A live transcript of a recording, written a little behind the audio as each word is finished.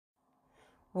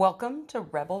Welcome to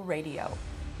Rebel Radio,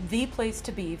 the place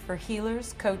to be for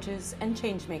healers, coaches, and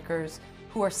changemakers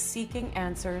who are seeking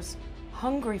answers,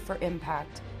 hungry for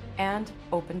impact, and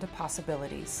open to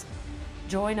possibilities.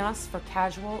 Join us for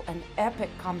casual and epic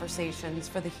conversations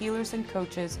for the healers and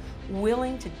coaches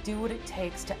willing to do what it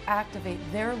takes to activate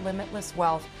their limitless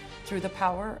wealth through the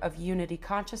power of unity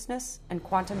consciousness and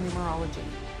quantum numerology.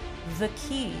 The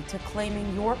key to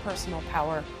claiming your personal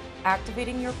power,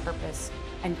 activating your purpose,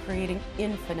 and creating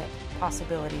infinite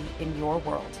possibility in your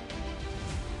world.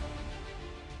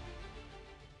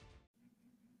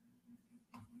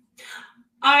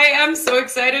 I am so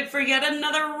excited for yet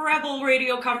another Rebel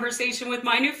Radio conversation with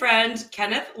my new friend,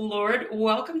 Kenneth Lord.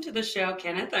 Welcome to the show,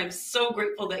 Kenneth. I'm so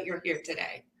grateful that you're here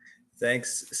today.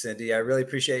 Thanks, Cindy. I really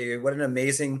appreciate you. What an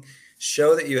amazing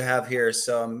show that you have here.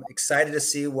 So I'm excited to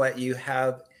see what you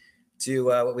have to,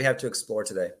 what we have to explore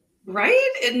today. Right?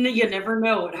 And you never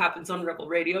know what happens on Rebel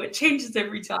Radio. It changes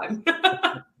every time.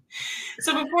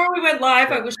 So before we went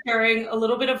live, I was sharing a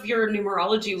little bit of your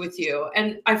numerology with you.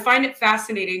 And I find it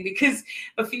fascinating because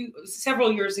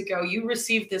several years ago, you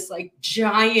received this like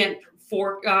giant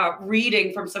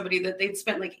reading from somebody that they'd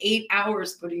spent like 8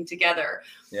 hours putting together.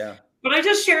 Yeah. But I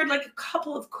just shared like a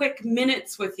couple of quick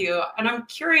minutes with you. And I'm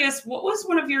curious, what was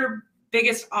one of your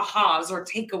biggest ahas or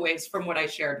takeaways from what I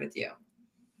shared with you?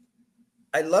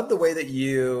 I love the way that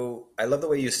you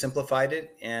simplified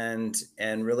it and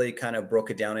really kind of broke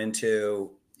it down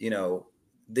into,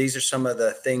 these are some of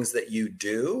the things that you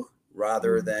do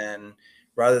rather than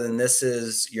this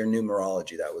is your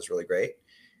numerology. That was really great.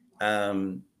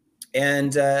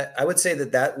 And I would say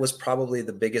that was probably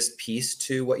the biggest piece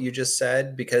to what you just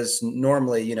said, because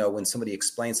normally, when somebody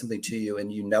explains something to you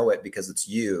and you know it because it's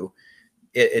you,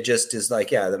 it just is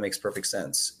like, yeah, that makes perfect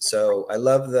sense. So I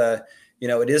love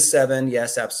it is 7.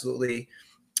 Yes, absolutely.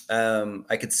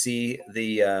 I could see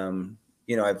the,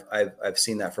 I've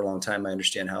seen that for a long time. I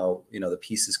understand how, the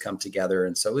pieces come together.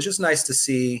 And so it was just nice to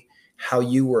see how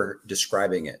you were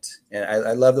describing it. And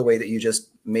I love the way that you just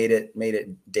made it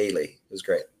daily. It was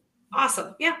great.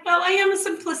 Awesome. Yeah. Well, I am a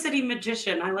simplicity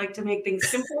magician. I like to make things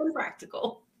simple and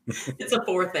practical. It's a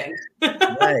 4 thing.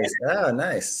 Nice. Oh,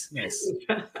 nice.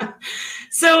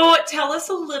 So tell us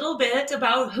a little bit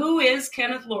about who is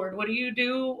Kenneth Lord. What do you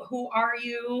do? Who are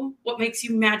you? What makes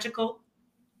you magical?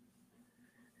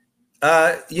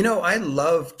 I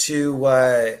love to,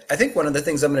 I think one of the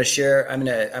things I'm going to share, I'm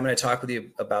going to talk with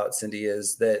you about, Cindy,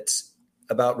 is that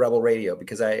about Rebel Radio,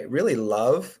 because I really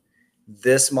love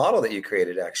this model that you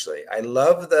created. Actually, I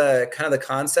love the kind of the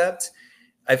concept.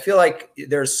 I feel like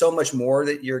there's so much more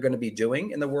that you're going to be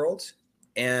doing in the world.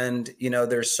 And,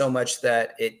 there's so much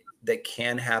that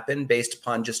can happen based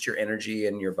upon just your energy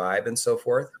and your vibe and so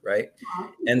forth. Right.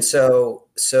 And so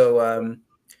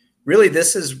really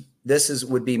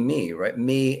would be me, right?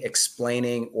 Me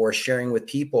explaining or sharing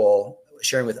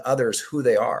with others who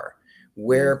they are,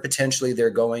 where potentially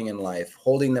they're going in life,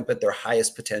 holding them at their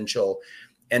highest potential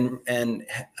and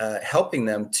helping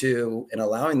them to, and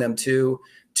allowing them to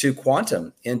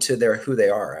quantum into who they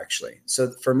are actually.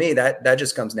 So for me, that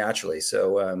just comes naturally.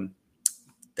 So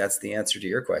that's the answer to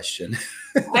your question.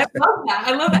 I love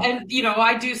that. And,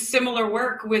 I do similar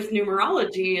work with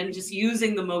numerology and just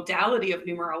using the modality of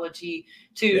numerology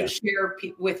to share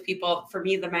with people. For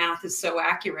me, the math is so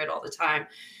accurate all the time.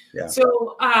 Yeah.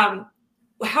 So how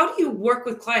do you work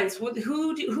with clients?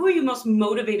 Who are you most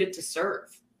motivated to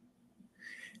serve?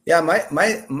 Yeah,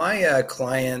 my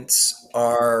clients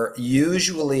are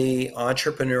usually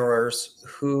entrepreneurs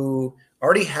who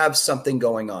already have something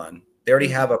going on. They already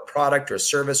have a product or a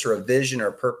service or a vision or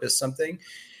a purpose, something.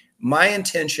 My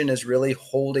intention is really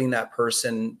holding that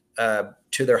person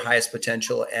to their highest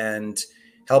potential and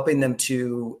helping them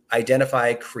to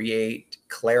identify, create,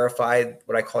 clarify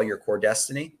what I call your core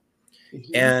destiny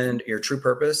and your true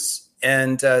purpose.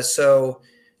 And so,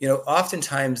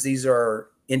 oftentimes these are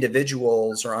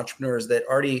individuals or entrepreneurs that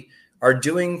already are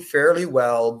doing fairly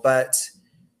well, but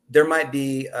they might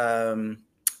be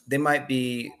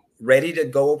ready to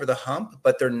go over the hump,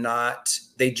 but they're not.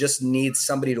 They just need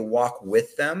somebody to walk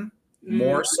with them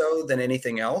more so than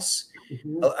anything else.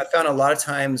 I found a lot of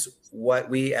times what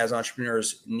we as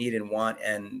entrepreneurs need and want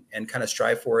and kind of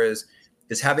strive for is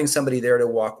having somebody there to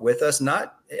walk with us.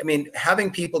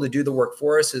 Having people to do the work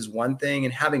for us is one thing,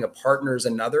 and having a partner is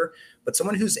another, but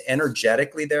someone who's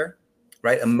energetically there,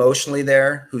 right? Emotionally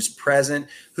there, who's present,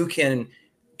 who can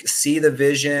see the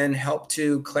vision, help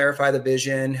to clarify the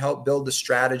vision, help build the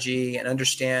strategy and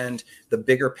understand the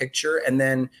bigger picture, and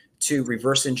then to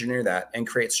reverse engineer that and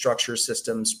create structure,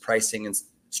 systems, pricing, and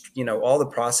all the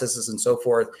processes and so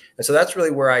forth. And so that's really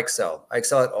where I excel. I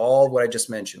excel at all what I just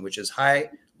mentioned, which is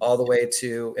high all the way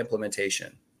to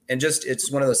implementation. And just, it's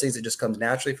one of those things that just comes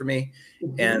naturally for me.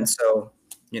 And so,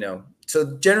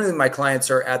 so generally my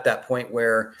clients are at that point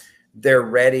where they're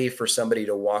ready for somebody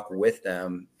to walk with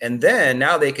them. And then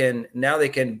now they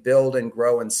can build and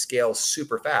grow and scale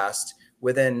super fast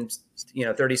within,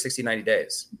 30, 60, 90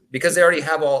 days, because they already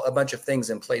have a bunch of things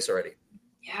in place already.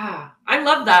 Yeah, I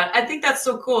love that. I think that's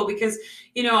so cool because,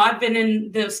 I've been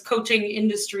in this coaching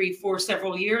industry for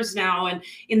several years now. And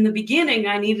in the beginning,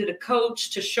 I needed a coach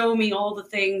to show me all the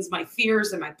things, my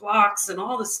fears and my blocks and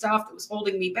all the stuff that was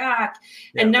holding me back.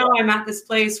 Yeah. And now I'm at this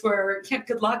place where,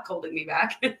 good luck holding me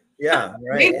back. Yeah,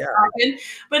 right. Yeah.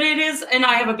 But it is, and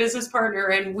I have a business partner,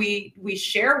 and we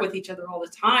share with each other all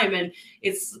the time, and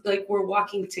it's like we're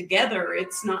walking together.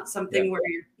 It's not something where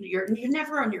you're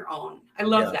never on your own. I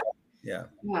love that. Yeah,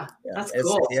 that's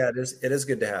cool. It is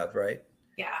good to have, right?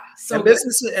 Yeah. So and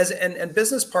business and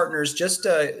business partners. Just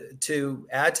to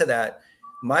add to that,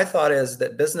 my thought is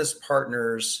that business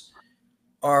partners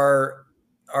are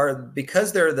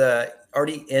because they're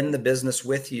already in the business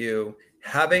with you,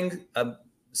 having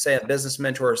say a business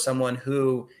mentor or someone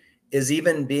who is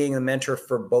even being a mentor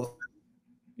for both.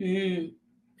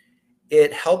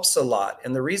 It helps a lot.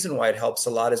 And the reason why it helps a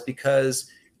lot is because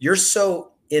you're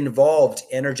so involved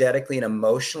energetically and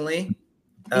emotionally,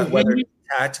 whether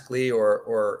tactically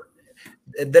or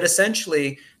that,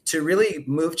 essentially to really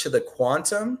move to the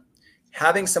quantum,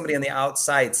 having somebody on the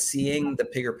outside seeing the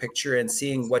bigger picture and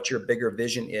seeing what your bigger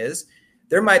vision is.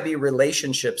 There might be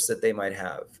relationships that they might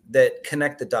have that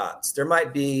connect the dots. There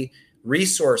might be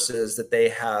resources that they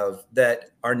have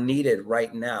that are needed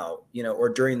right now, or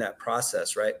during that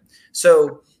process, right?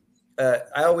 So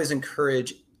I always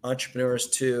encourage entrepreneurs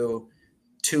to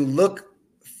look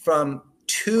from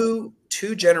two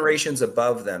generations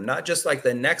above them, not just like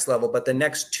the next level, but the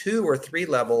next 2 or 3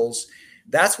 levels.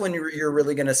 That's when you're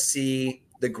really going to see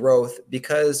the growth,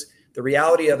 because the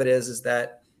reality of it is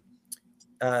that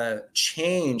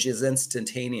change is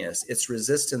instantaneous. It's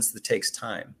resistance that takes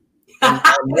time. And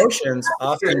our emotions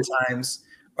oftentimes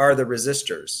are the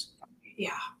resistors.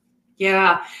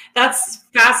 Yeah. That's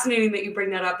fascinating that you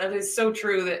bring that up. That is so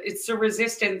true, that it's the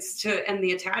resistance to and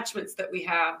the attachments that we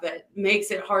have that makes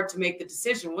it hard to make the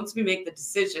decision. Once we make the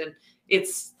decision,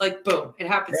 it's like, boom, it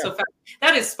happens so fast.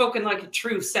 That is spoken like a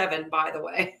true 7, by the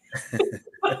way.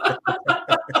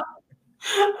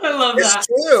 I love that.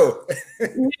 It's true.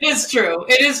 It is true.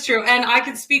 It is true. And I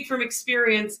can speak from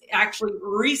experience actually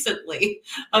recently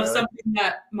of something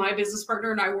that my business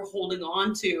partner and I were holding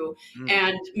on to,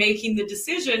 and making the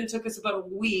decision took us about a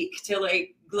week to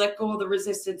let go of the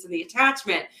resistance and the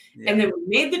attachment. Yeah. And then we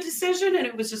made the decision, and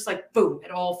it was just like, boom,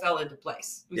 it all fell into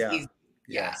place. It was easy.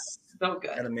 Yes. So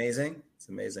good. And amazing. It's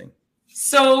amazing.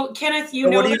 So Kenneth,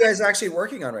 what are you guys actually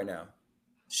working on right now?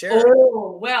 Share.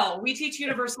 Oh, well, we teach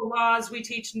universal laws. We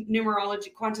teach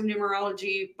numerology, quantum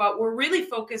numerology, but we're really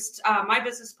focused. My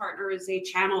business partner is a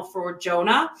channel for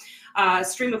Jonah, a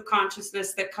stream of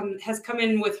consciousness that has come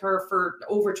in with her for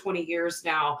over 20 years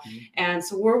now. And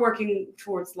so we're working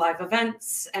towards live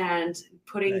events and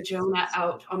putting Jonah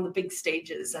out on the big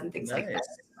stages and things like that.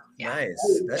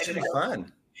 Nice. That should be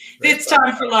fun. It's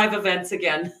time for live events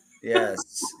again.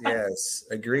 Yes.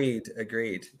 Agreed.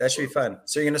 That should be fun.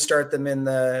 So you're going to start them in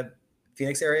the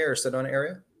Phoenix area or Sedona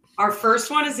area? Our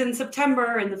first one is in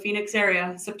September in the Phoenix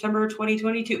area, September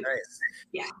 2022. Nice.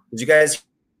 Yeah. Did you guys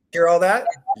hear all that?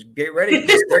 Get ready.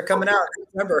 They're coming out in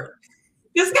September.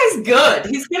 This guy's good.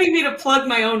 He's getting me to plug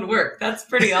my own work. That's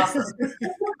pretty awesome.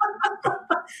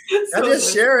 I'm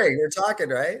just sharing. We're talking,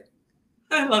 right?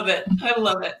 I love it.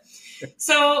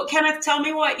 So, Kenneth, tell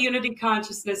me what unity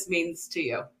consciousness means to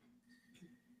you.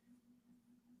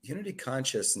 Unity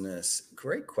consciousness.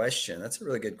 Great question. That's a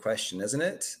really good question, isn't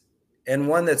it? And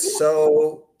one that's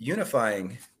so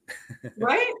unifying.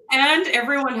 Right? And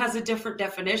everyone has a different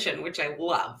definition, which I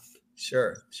love.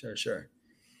 Sure.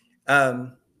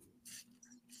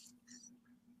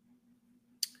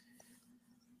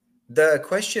 The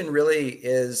question really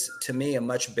is, to me, a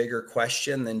much bigger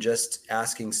question than just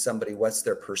asking somebody what's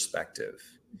their perspective,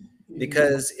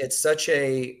 because it's such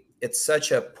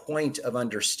a point of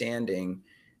understanding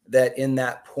that in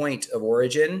that point of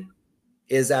origin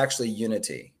is actually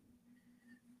unity.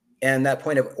 And that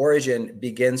point of origin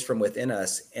begins from within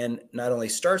us, and not only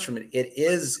starts from it, it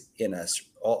is in us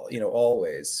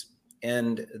always.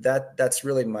 And that's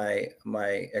really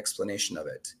my explanation of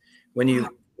it.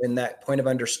 When that point of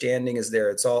understanding is there,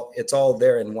 it's all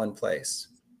there in one place.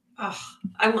 Oh,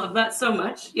 I love that so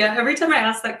much. Yeah. Every time I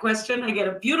ask that question, I get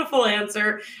a beautiful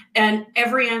answer, and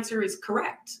every answer is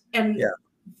correct. And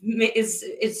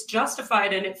it's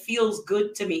justified, and it feels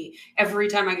good to me every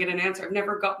time I get an answer. I've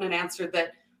never gotten an answer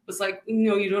that was like,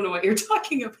 no, you don't know what you're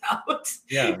talking about.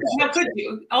 Yeah. How could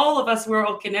you? All of us, we're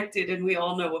all connected and we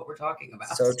all know what we're talking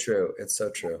about. So true. It's so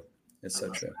true. It's so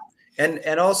true.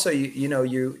 And also,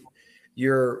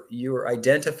 you're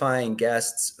identifying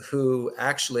guests who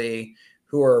resonate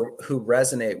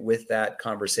with that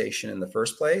conversation in the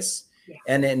first place. Yeah.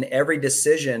 And in every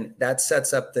decision that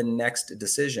sets up the next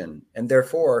decision. And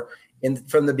therefore,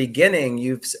 from the beginning,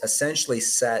 you've essentially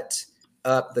set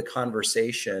up the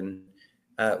conversation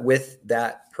with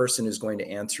that person who's going to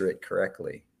answer it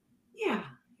correctly. Yeah,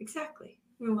 exactly.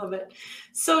 We love it.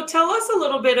 So tell us a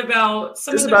little bit about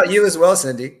This is about you as well,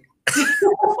 Cindy.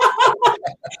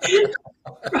 It's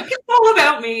all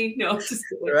about me. No, just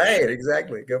kidding. Right,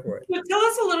 exactly. Go for it. But tell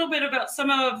us a little bit about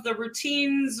some of the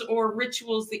routines or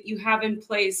rituals that you have in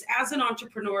place as an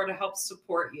entrepreneur to help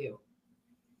support you.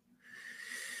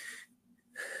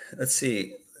 Let's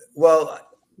see. Well,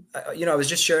 I was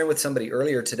just sharing with somebody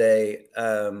earlier today.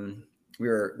 We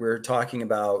were talking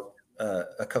about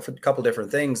a couple different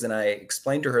things, and I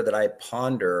explained to her that I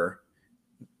ponder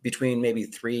between maybe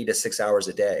 3 to 6 hours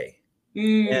a day.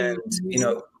 And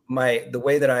the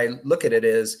way that I look at it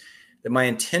is that my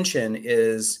intention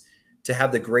is to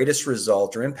have the greatest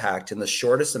result or impact in the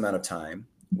shortest amount of time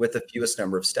with the fewest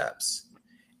number of steps.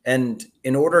 And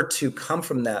in order to come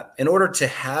from that, in order to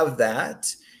have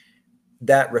that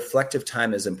reflective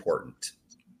time is important.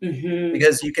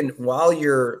 Because you can, while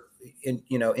you're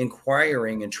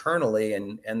inquiring internally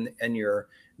and you're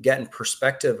getting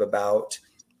perspective about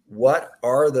what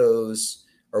are those,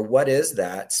 or what is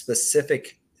that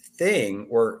specific thing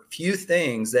or few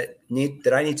things that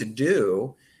I need to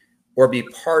do or be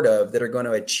part of that are going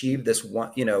to achieve this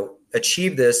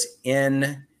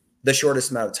in the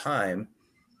shortest amount of time.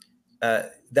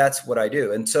 That's what I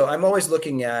do. And so I'm always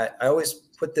I always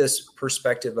put this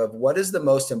perspective of what is the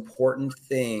most important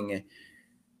thing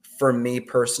for me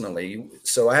personally.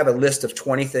 So I have a list of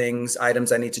 20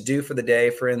 items I need to do for the day,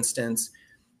 for instance.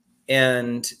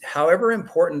 And however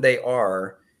important they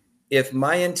are, if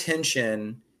my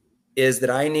intention is that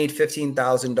I need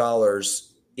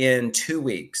 $15,000 in 2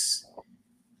 weeks,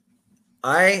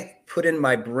 I put in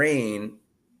my brain,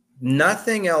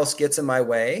 nothing else gets in my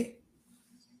way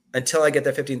until I get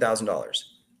that $15,000.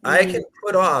 I can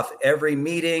put off every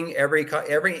meeting,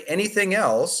 anything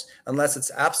else, unless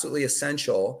it's absolutely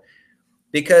essential,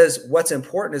 because what's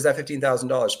important is that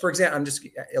 $15,000. For example, I'm just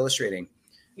illustrating.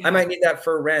 Yeah. I might need that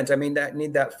for rent. I mean,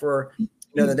 need that for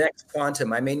the next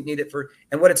quantum. I may need it for,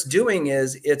 and what it's doing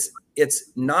is it's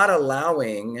not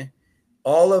allowing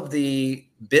all of the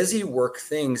busy work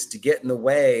things to get in the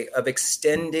way of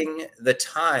extending the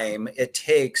time it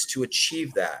takes to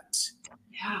achieve that.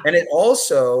 Yeah. And it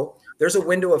also, there's a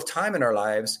window of time in our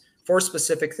lives for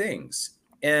specific things.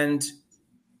 And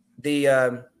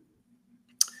the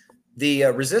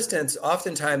resistance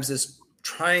oftentimes is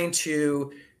trying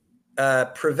to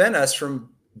prevent us from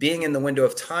being in the window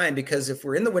of time, because if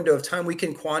we're in the window of time, we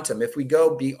can quantum. If we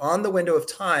go beyond the window of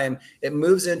time, it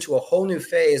moves into a whole new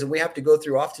phase, and we have to go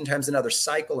through oftentimes another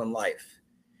cycle in life.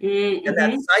 Mm-hmm. And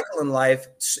that cycle in life,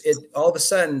 all of a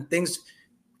sudden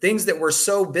things that were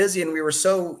so busy and we were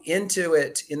so into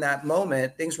it in that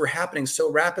moment, things were happening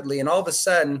so rapidly. And all of a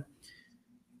sudden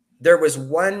there was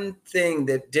one thing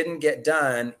that didn't get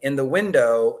done in the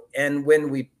window. And when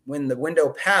the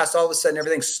window passed, all of a sudden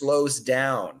everything slows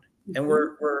down. Mm-hmm. And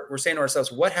we're saying to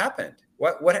ourselves, what happened?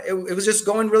 It was just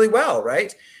going really well.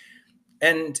 Right.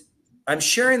 And I'm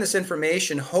sharing this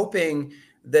information, hoping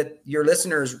that your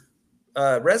listeners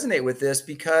resonate with this,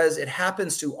 because it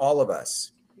happens to all of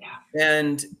us. Yeah.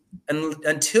 And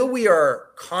until we are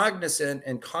cognizant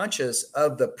and conscious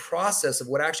of the process of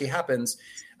what actually happens,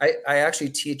 I actually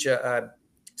teach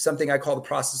something I call the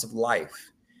process of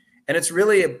life. And it's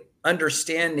really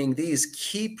understanding these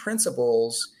key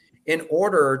principles in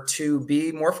order to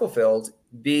be more fulfilled,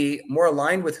 be more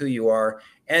aligned with who you are,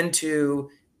 and to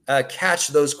catch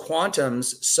those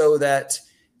quantums so that,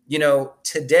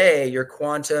 today your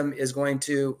quantum is going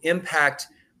to impact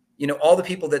all the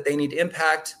people that they need to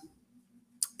impact,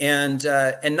 and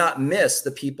not miss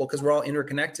the people, because we're all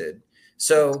interconnected.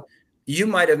 So you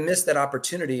might have missed that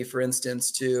opportunity, for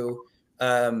instance, to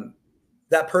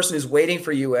that person who's waiting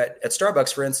for you at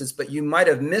Starbucks, for instance, but you might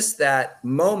have missed that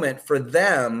moment for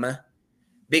them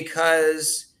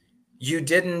because your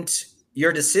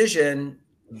decision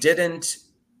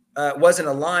wasn't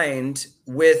aligned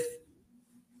with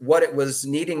what it was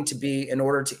needing to be in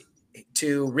order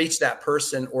to reach that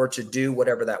person or to do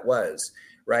whatever that was.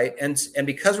 Right. And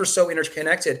because we're so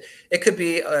interconnected, it could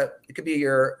be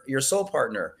your soul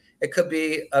partner. It could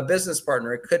be a business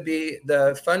partner. It could be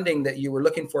the funding that you were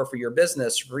looking for your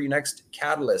business, for your next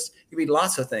catalyst. It could be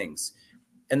lots of things.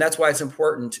 And that's why it's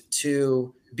important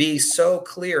to be so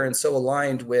clear and so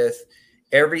aligned with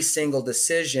every single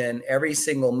decision, every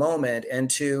single moment, and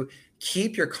to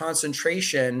keep your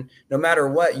concentration, no matter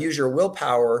what, use your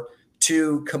willpower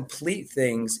to complete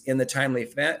things in the timely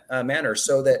manner,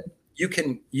 so that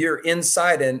you're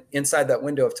inside that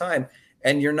window of time,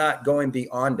 and you're not going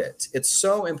beyond it. It's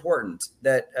so important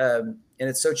that, and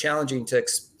it's so challenging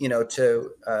to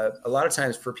a lot of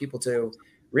times for people to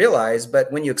realize,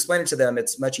 but when you explain it to them,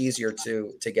 it's much easier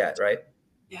to get, right?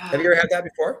 Yeah. Have you ever had that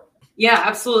before? Yeah,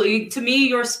 absolutely. To me,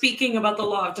 you're speaking about the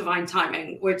law of divine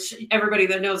timing, which everybody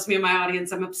that knows me in my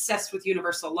audience, I'm obsessed with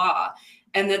universal law,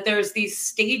 and that there's these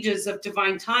stages of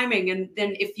divine timing. And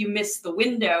then if you miss the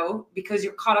window because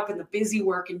you're caught up in the busy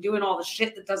work and doing all the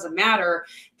shit that doesn't matter,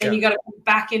 then you got to come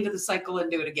back into the cycle and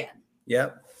do it again.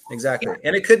 Yeah, exactly. Yeah.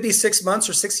 And it could be 6 months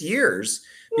or 6 years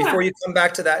before you come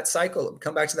back to that cycle,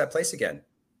 come back to that place again.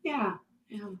 Yeah.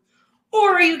 Yeah.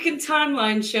 Or you can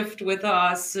timeline shift with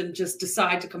us and just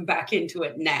decide to come back into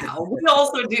it now. We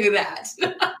also do that.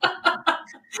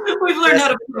 We've learned how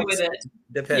to play with it.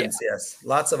 Depends, yes.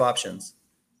 Lots of options.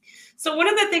 So one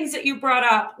of the things that you brought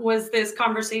up was this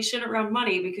conversation around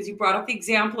money, because you brought up the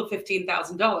example of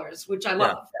 $15,000, which I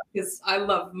love, because I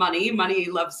love money. Money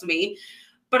loves me.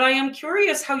 But I am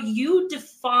curious how you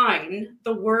define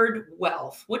the word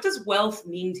wealth. What does wealth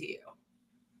mean to you?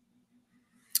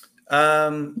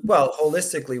 Well,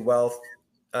 holistically, wealth,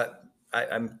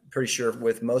 I'm pretty sure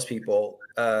with most people,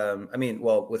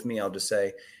 with me, I'll just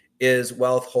say, is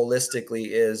wealth holistically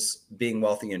is being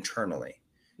wealthy internally.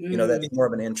 You know, that's more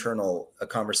of an internal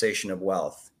conversation of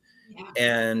wealth. Yeah.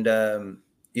 And,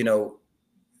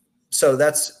 so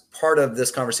that's part of this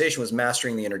conversation, was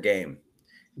mastering the inner game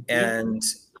and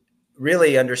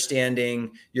really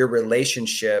understanding your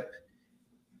relationship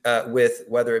with,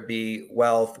 whether it be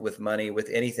wealth, with money, with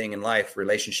anything in life,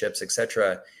 relationships,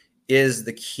 etc., is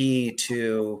the key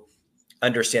to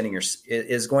understanding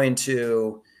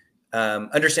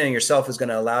understanding yourself is going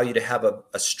to allow you to have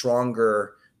a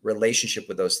stronger relationship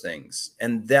with those things.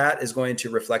 And that is going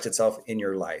to reflect itself in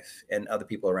your life and other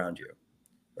people around you.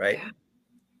 Right.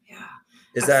 Yeah.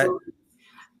 Is absolutely. that?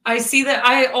 I see that.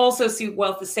 I also see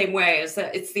wealth the same way, as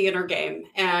that it's the inner game.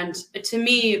 And to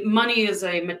me, money is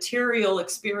a material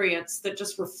experience that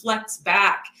just reflects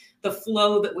back the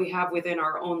flow that we have within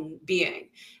our own being.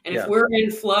 And if we're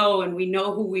in flow and we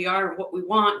know who we are and what we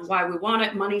want and why we want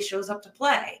it, money shows up to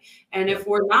play. And if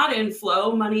we're not in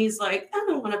flow, money's like, I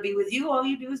don't want to be with you. All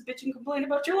you do is bitch and complain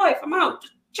about your life. I'm out.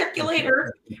 Check you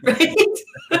later. Right?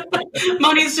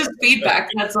 Money's just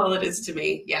feedback. That's all it is to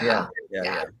me. Yeah.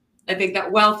 I think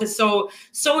that wealth is so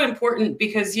important,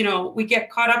 because, we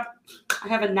get caught up. I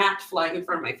have a gnat flying in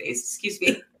front of my face. Excuse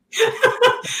me.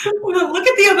 Well, look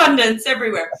at the abundance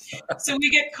everywhere. So we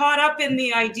get caught up in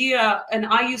the idea, and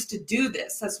I used to do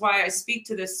this. That's why I speak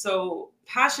to this so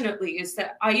passionately, is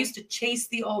that I used to chase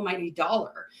the almighty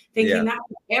dollar, thinking that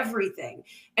was everything.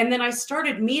 And then I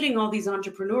started meeting all these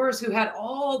entrepreneurs who had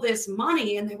all this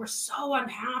money and they were so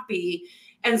unhappy.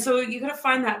 And so you got to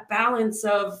find that balance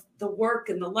of the work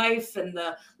and the life and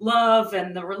the love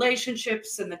and the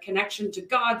relationships and the connection to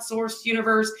God, source,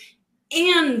 universe,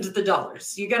 and the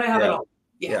dollars. You got to have it all.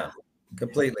 Yeah,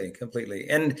 completely.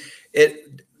 And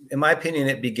it, in my opinion,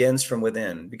 it begins from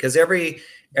within, because every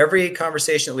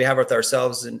conversation that we have with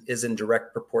ourselves is in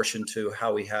direct proportion to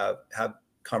how we have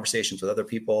conversations with other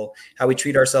people, how we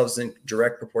treat ourselves in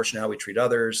direct proportion to how we treat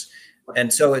others.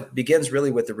 And so it begins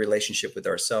really with the relationship with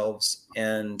ourselves,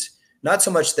 and not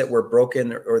so much that we're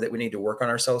broken or that we need to work on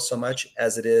ourselves so much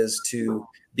as it is to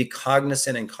be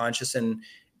cognizant and conscious and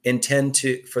intend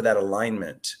for that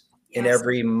alignment in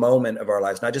every moment of our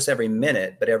lives, not just every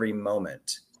minute, but every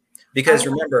moment. Because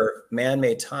remember,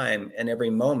 man-made time, and every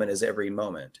moment is every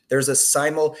moment. There's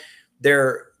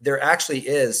there actually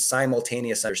is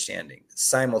simultaneous understanding,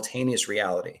 simultaneous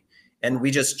reality. And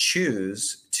we just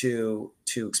choose to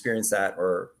experience that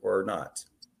or not.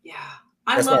 Yeah.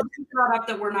 I love you brought up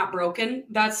that we're not broken.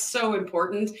 That's so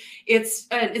important. It's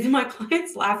my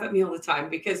clients laugh at me all the time,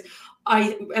 because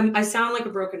I sound like a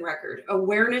broken record.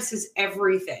 Awareness is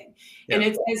everything. Yeah. And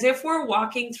it's as if we're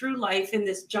walking through life in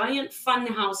this giant fun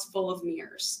house full of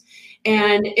mirrors.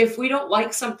 And if we don't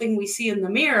like something we see in the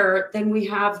mirror, then we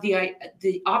have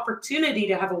the opportunity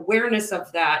to have awareness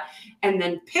of that and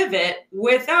then pivot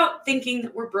without thinking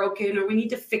that we're broken or we need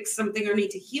to fix something or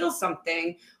need to heal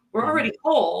something. We're already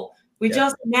whole. We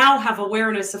just now have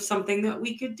awareness of something that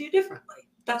we could do differently.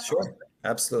 That's sure. Awesome.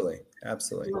 Absolutely.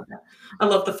 I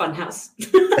love the fun house.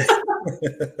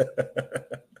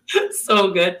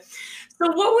 So good.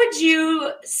 So what would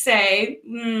you say,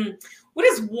 what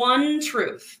is one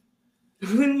truth?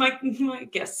 My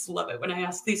guests love it when I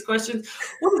ask these questions.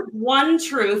 What is one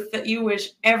truth that you wish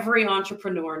every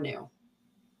entrepreneur knew?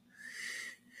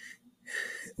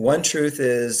 One truth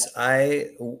is I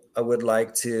would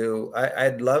like to,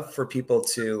 I'd love for people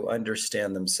to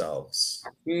understand themselves.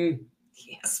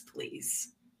 Yes,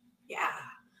 please.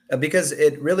 Yeah. Because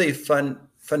it really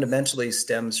fundamentally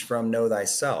stems from know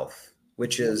thyself,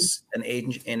 which is an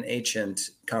ancient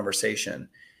conversation.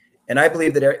 And I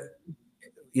believe that,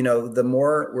 the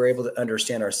more we're able to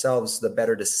understand ourselves, the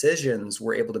better decisions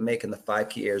we're able to make in the 5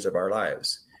 key areas of our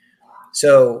lives.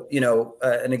 So,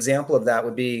 an example of that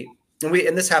would be,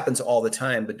 and this happens all the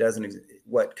time, but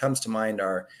what comes to mind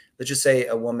are, let's just say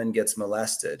a woman gets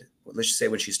molested. Let's just say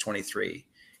when she's 23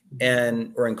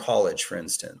 or in college, for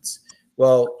instance.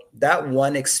 Well, that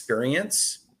one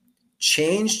experience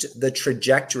changed the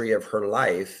trajectory of her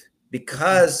life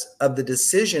because of the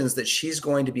decisions that she's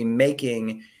going to be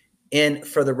making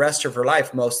for the rest of her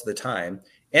life, most of the time,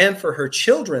 and for her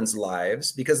children's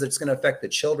lives, because it's going to affect the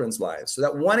children's lives. So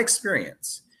that one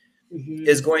experience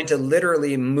is going to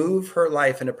literally move her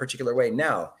life in a particular way.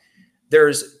 Now,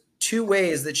 there's 2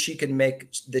 ways that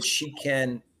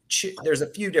there's a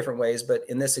few different ways, but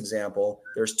in this example,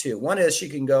 there's 2. One is she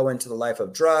can go into the life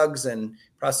of drugs and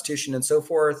prostitution and so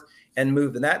forth and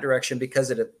move in that direction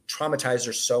because it traumatized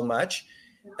her so much.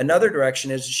 Another direction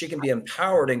is she can be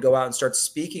empowered and go out and start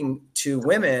speaking to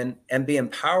women and be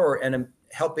empowered and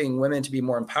helping women to be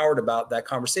more empowered about that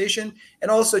conversation, and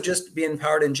also just be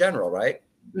empowered in general, right?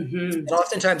 And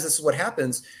oftentimes this is what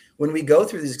happens when we go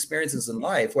through these experiences in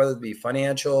life, whether it be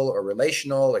financial or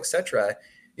relational, etc.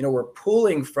 We're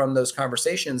pulling from those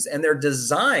conversations, and they're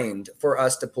designed for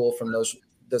us to pull from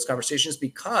those conversations,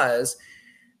 because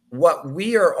what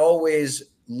we are always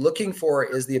looking for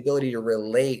is the ability to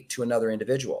relate to another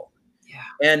individual. Yeah.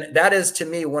 And that is, to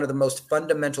me, one of the most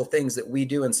fundamental things that we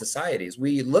do in societies.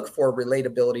 We look for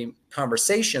relatability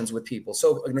conversations with people.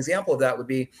 So an example of that would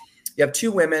be, you have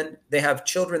 2 women, they have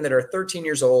children that are 13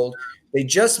 years old, they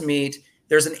just meet,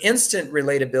 there's an instant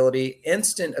relatability,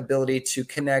 instant ability to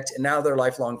connect, and now they're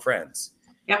lifelong friends.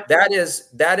 Yep. That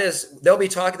is,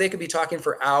 they could be talking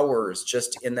for hours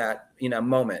just in that,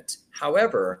 moment.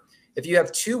 However, if you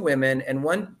have 2 women and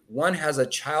one has a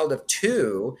child of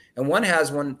 2 and one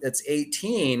has one that's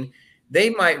 18, they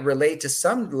might relate to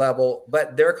some level,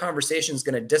 but their conversation is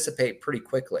going to dissipate pretty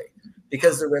quickly,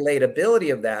 because the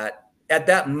relatability of that at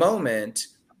that moment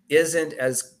isn't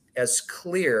as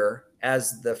clear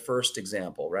as the first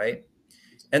example, right?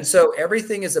 And so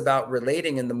everything is about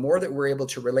relating. And the more that we're able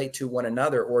to relate to one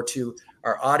another or to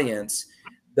our audience,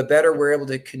 the better we're able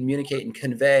to communicate and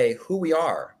convey who we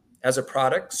are as a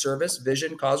product, service,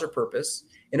 vision, cause, or purpose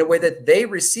in a way that they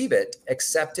receive it,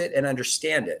 accept it, and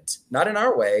understand it. Not in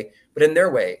our way, but in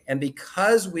their way. And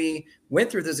because we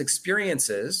went through those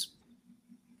experiences,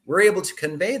 we're able to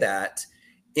convey that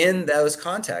in those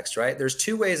contexts, right? There's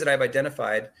 2 ways that I've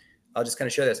identified. I'll just kind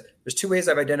of show this. There's 2 ways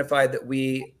I've identified that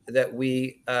we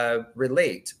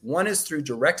relate. One is through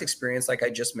direct experience, like I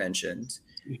just mentioned.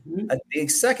 The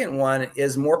second one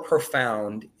is more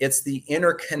profound. It's the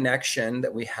interconnection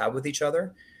that we have with each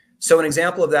other. So an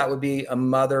example of that would be a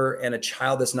mother and a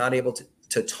child that's not able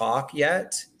to talk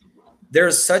yet.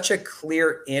 There's such a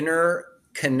clear inner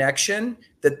connection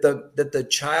that the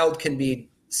child can be,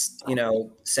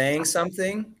 saying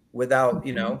something without,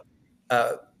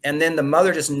 and then the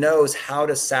mother just knows how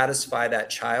to satisfy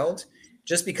that child,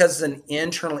 just because it's an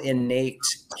internal innate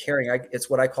caring.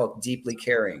 It's what I call deeply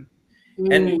caring.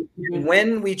 And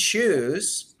when we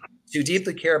choose to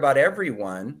deeply care about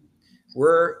everyone,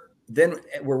 when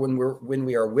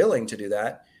we are willing to do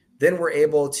that, then we're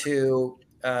able to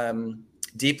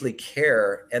deeply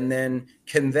care and then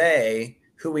convey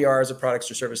who we are as a product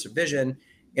or service or vision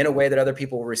in a way that other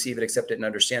people will receive it, accept it, and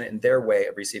understand it in their way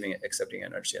of receiving it, accepting it,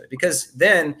 and understanding it. Because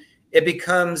then it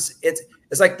becomes, it's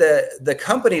like the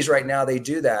companies right now, they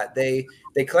do that. They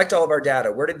collect all of our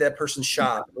data. Where did that person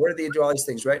shop? Where did they do all these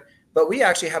things, right? But we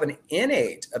actually have an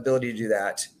innate ability to do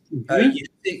that,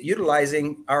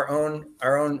 utilizing our own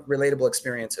relatable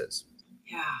experiences.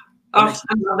 Yeah. Oh,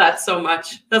 I love that so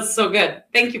much. That's so good.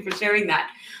 Thank you for sharing that.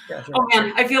 Yeah, sure. Oh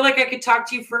man, I feel like I could talk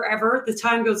to you forever. The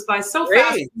time goes by so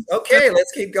fast. Okay,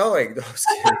 let's keep going.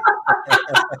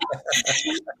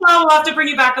 Well, we'll have to bring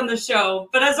you back on the show.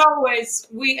 But as always,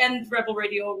 we end Rebel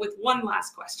Radio with one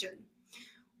last question.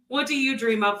 What do you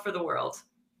dream of for the world?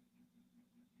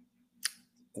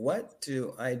 What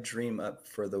do I dream up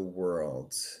for the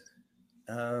world?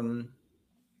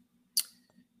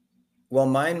 Well,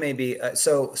 mine may be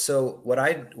so. What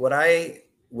I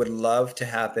would love to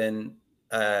happen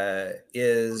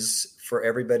is for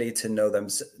everybody to know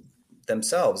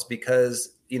themselves,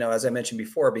 because, as I mentioned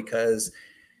before, because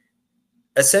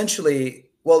essentially,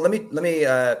 well, let me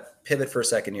pivot for a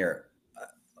second here.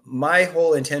 My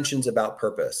whole intention's about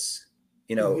purpose,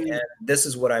 and this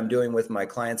is what I'm doing with my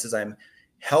clients is I'm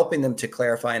helping them to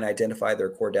clarify and identify their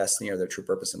core destiny or their true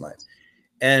purpose in life.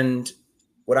 And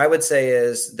what I would say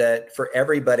is that for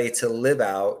everybody to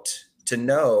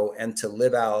know and to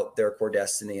live out their core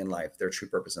destiny in life, their true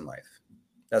purpose in life.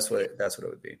 That's what it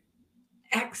would be.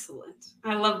 Excellent.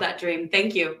 I love that, Dream.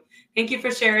 Thank you. Thank you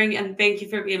for sharing, and thank you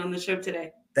for being on the show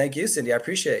today. Thank you, Cindy. I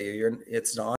appreciate you.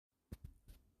 It's an honor.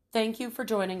 Thank you for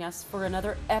joining us for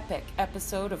another epic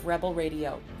episode of Rebel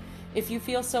Radio. If you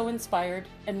feel so inspired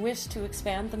and wish to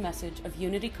expand the message of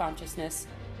unity consciousness,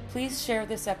 please share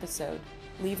this episode,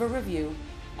 leave a review,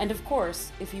 and of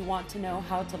course, if you want to know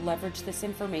how to leverage this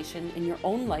information in your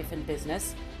own life and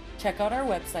business, check out our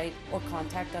website or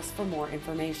contact us for more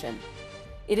information.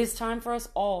 It is time for us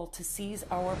all to seize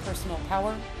our personal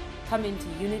power, come into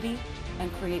unity,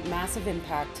 and create massive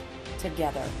impact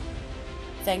together.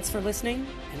 Thanks for listening,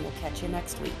 and we'll catch you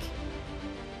next week.